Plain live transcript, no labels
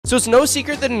So it's no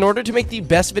secret that in order to make the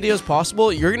best videos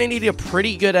possible, you're gonna need a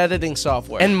pretty good editing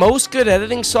software. And most good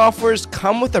editing softwares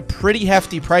come with a pretty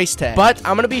hefty price tag. But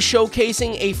I'm gonna be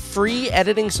showcasing a free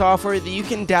editing software that you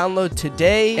can download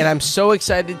today, and I'm so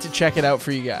excited to check it out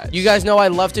for you guys. You guys know I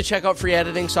love to check out free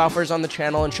editing softwares on the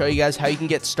channel and show you guys how you can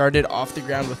get started off the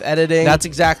ground with editing. That's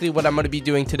exactly what I'm gonna be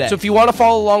doing today. So if you wanna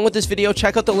follow along with this video,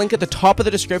 check out the link at the top of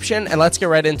the description, and let's get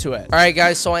right into it. All right,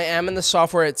 guys, so I am in the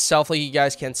software itself, like you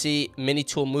guys can see,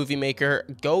 MiniTool Movie Maker.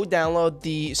 Go download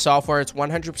the software. It's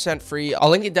 100% free. I'll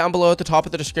link it down below at the top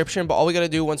of the description, but all we gotta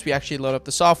do once we actually load up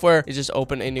the software is just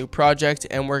open a new project,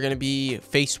 and we're gonna be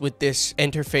faced with this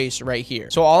interface right here.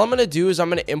 So all I'm gonna do is I'm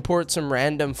gonna import some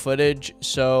random footage.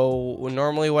 So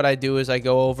normally what I do is I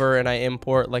go over and I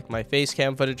import like my face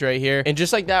cam footage right here, and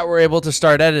just like that we're able to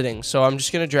start editing. So I'm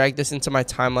just gonna drag this into my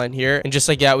timeline here, and just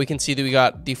like that we can see that we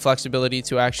got the flexibility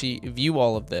to actually view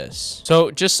all of this. So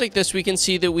just like this, we can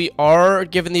see that we are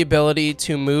given the ability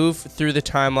to move through the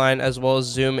timeline, as well as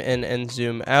zoom in and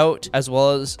zoom out, as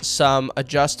well as some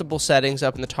adjustable settings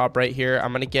up in the top right here.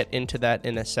 I'm going to get into that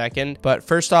in a second, but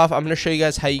first off, I'm going to show you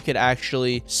guys how you could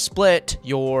actually split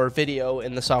your video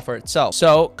in the software itself.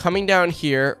 So coming down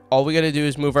here, all we got to do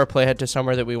is move our playhead to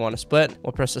somewhere that we want to split.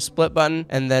 We'll press the split button,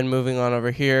 and then moving on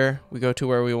over here, we go to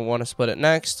where we want to split it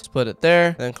next, split it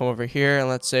there, then come over here, and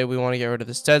let's say we want to get rid of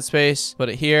this dead space, put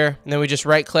it here, and then we just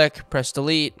right click, press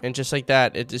delete, and just like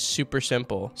that, it is super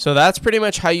simple. So that's pretty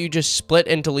much how you just split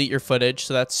and delete your footage.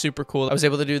 So that's super cool. I was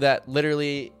able to do that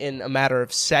literally in a matter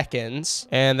of seconds,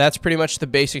 and that's pretty much the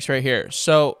basics right here.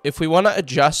 So if we want to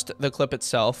adjust the clip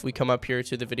itself, we come up here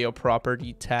to the video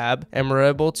property tab, and we're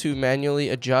able to manually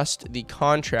adjust the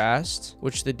contrast,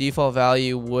 which the default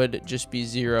value would just be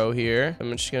 0 here.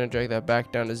 I'm just going to drag that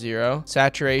back down to 0.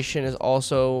 Saturation is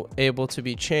also able to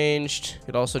be changed. You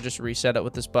could also just reset it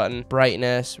with this button.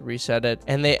 Brightness, reset it.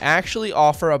 And they actually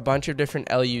offer a bunch of different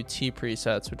LUT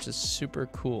presets, which is super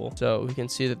cool. So we can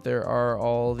see that there are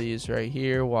all these right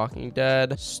here: Walking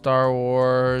Dead, Star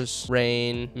Wars,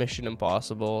 Rain, Mission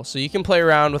Impossible. So you can play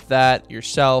around with that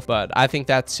yourself, but I think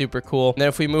that's super cool. And then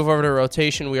if we move over to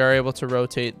rotation, we are able to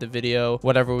rotate the video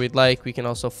whatever we'd like. We can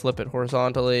also flip it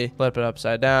horizontally, flip it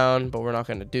upside down, but we're not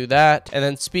going to do that. And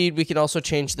then speed, we can also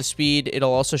change the speed.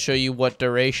 It'll also show you what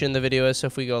duration the video is. So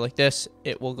if we go like this,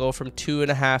 it will go from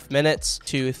 2.5 minutes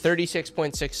to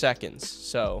 36.6 seconds.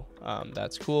 So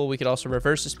that's cool. We could also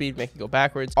reverse the speed, make it go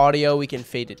backwards. Audio, we can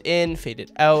fade it in, fade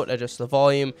it out, adjust the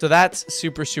volume. So that's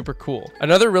super, super cool.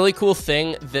 Another really cool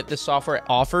thing that the software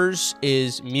offers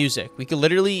is music. We can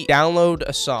literally download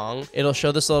a song. It'll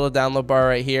show this little download bar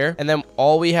right here, and then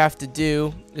all we have to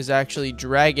do is actually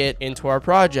drag it into our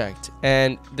project.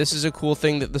 And this is a cool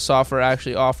thing that the software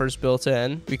actually offers built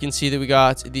in. We can see that we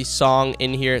got the song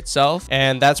in here itself,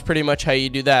 and that's pretty much how you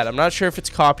do that. I'm not sure if it's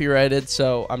copyrighted,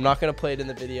 so I'm not going to play it in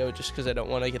the video just because I don't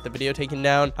want to get the video taken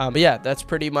down. But yeah, that's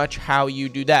pretty much how you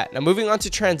do that. Now moving on to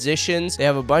transitions, they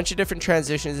have a bunch of different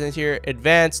transitions in here: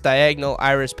 advanced, diagonal,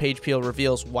 iris, page peel,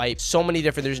 reveals, wipe. So many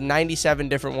different, there's 97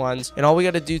 different ones, and all we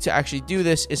got to do to actually do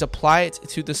this is apply it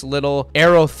to this little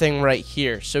arrow thing right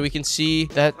here. So we can see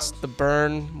that's the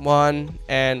burn one,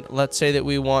 and let's say that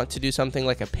we want to do something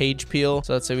like a page peel.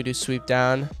 So let's say we do sweep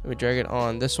down, we drag it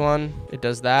on this one, it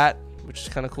does that, which is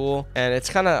kind of cool. And it's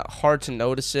kind of hard to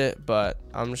notice it, but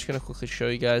I'm just going to quickly show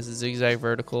you guys the zigzag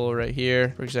vertical right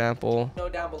here, for example. Go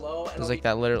down below, and there's like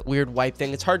that little weird wipe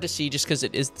thing. It's hard to see just because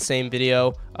it is the same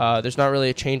video. There's not really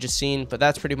a change of scene, but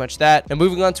that's pretty much that. And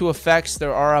moving on to effects,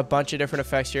 there are a bunch of different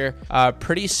effects here,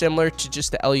 pretty similar to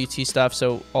just the LUT stuff.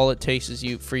 So all it takes is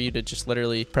for you to just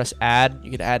literally press add.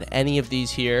 You could add any of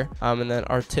these here. And then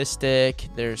artistic,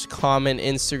 there's common,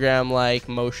 Instagram like,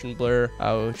 motion blur,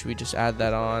 which we just add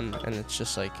that on, and it's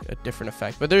just like a different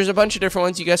effect. But there's a bunch of different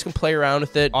ones. You guys can play around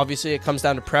with it. Obviously it comes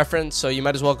down to preference, so you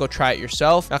might as well go try it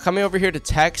yourself. Now coming over here to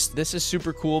text, this is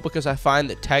super cool because I find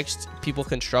that text people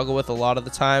can struggle with a lot of the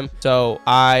time. So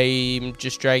I'm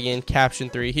just dragging caption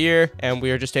 3 here, and we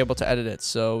are just able to edit it.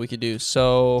 So we could do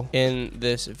so in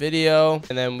this video,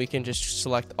 and then we can just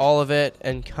select all of it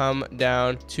and come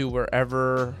down to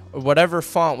whatever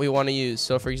font we want to use.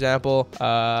 So for example,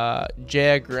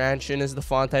 Jagrantian is the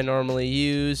font I normally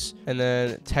use, and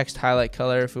then text highlight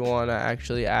color, if we want to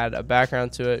actually add a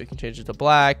background to it, we can change it to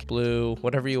black, blue,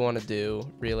 whatever you want to do.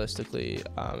 Realistically,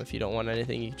 if you don't want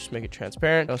anything, you can just make it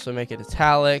transparent. Also make it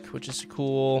italic, which is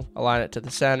cool. Align it to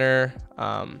the center.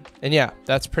 And yeah,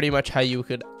 that's pretty much how you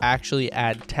could actually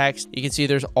add text. You can see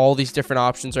there's all these different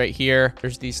options right here.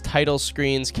 There's these title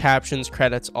screens, captions,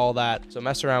 credits, all that. So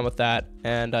mess around with that.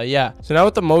 And yeah, so now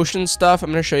with the motion stuff,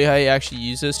 I'm going to show you how you actually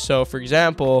use this. So for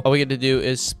example, all we get to do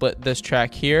is split this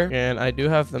track here, and I do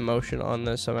have the motion on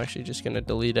this, so I'm actually just going to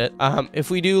delete it. If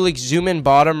we do like zoom in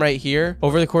bottom right here,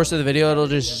 over the course of the video, it'll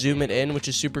just zoom it in, which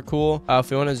is super cool.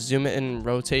 If we want to zoom it and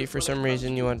rotate for some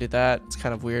reason, you want to do that. It's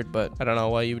kind of weird, but I don't know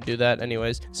why you would do that.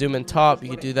 Anyways, zoom in top, you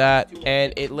could do that,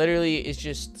 and it literally is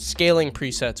just scaling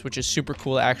presets, which is super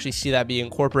cool to actually see that be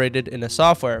incorporated in a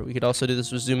software. We could also do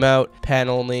this with zoom out, pan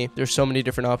only. There's so many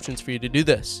different options for you to do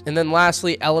this. And then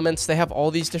lastly, elements. They have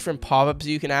all these different pop-ups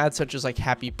you can add, such as like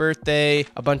happy birthday,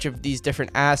 a bunch of these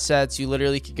different assets. You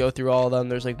literally could go through all of them.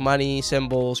 There's like money,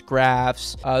 symbols,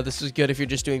 graphs. This is good if you're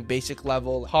just doing basic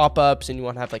level pop-ups and you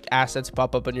want to have like assets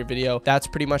pop up on your video. That's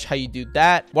pretty much how you do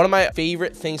that. One of my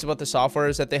favorite things about the software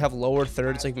is that they have lower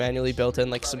thirds like manually built in,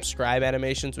 like subscribe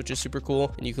animations, which is super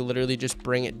cool. And you can literally just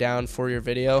bring it down for your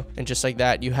video, and just like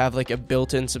that, you have like a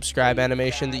built-in subscribe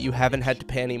animation that you haven't had to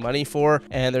pay any money for.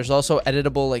 And there's also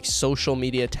editable like social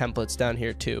media templates down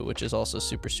here too, which is also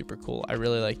super cool. I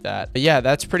really like that. But yeah,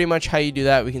 that's pretty much how you do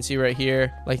that. We can see right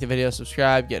here, like the video,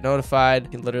 subscribe, get notified. You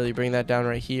can literally bring that down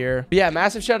right here. But yeah,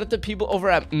 massive shout out to people over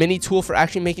at MiniTool for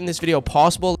actually making this video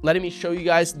possible, letting me show you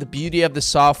guys the beauty of the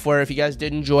software. If you guys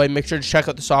did enjoy, make sure to check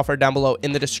out the software down below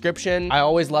in the description. I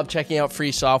always love checking out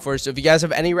free software, so if you guys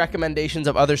have any recommendations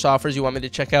of other softwares you want me to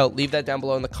check out, leave that down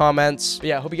below in the comments. But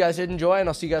yeah, I hope you guys did enjoy, and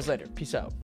I'll see you guys later. Peace out.